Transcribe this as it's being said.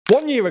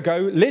1 year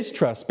ago, Liz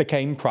Truss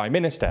became Prime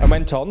Minister and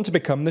went on to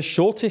become the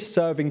shortest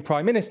serving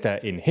Prime Minister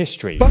in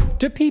history. But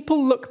do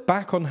people look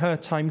back on her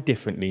time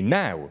differently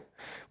now?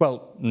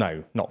 Well,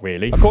 no, not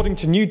really. According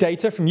to new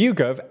data from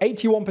YouGov,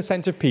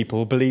 81% of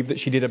people believe that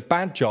she did a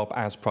bad job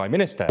as Prime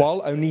Minister,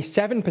 while only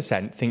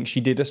 7% think she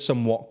did a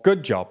somewhat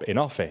good job in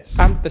office.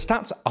 And the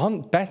stats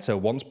aren't better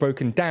once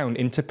broken down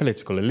into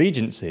political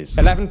allegiances.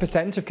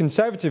 11% of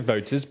Conservative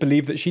voters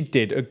believe that she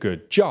did a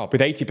good job, with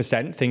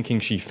 80%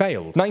 thinking she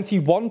failed.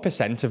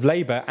 91% of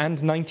Labour and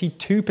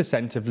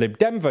 92% of Lib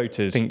Dem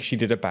voters think she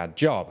did a bad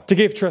job. To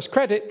give Truss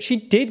credit, she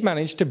did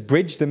manage to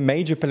bridge the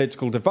major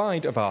political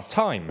divide of our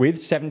time, with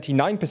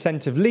 79%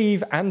 of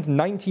Leave and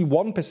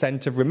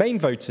 91% of Remain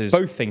voters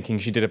both thinking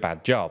she did a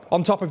bad job.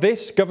 On top of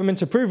this,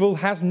 government approval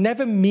has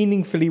never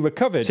meaningfully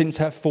recovered since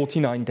her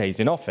 49 days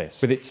in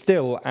office, with it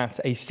still at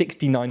a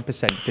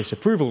 69%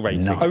 disapproval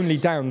rating, only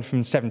down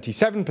from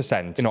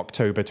 77% in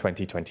October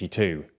 2022.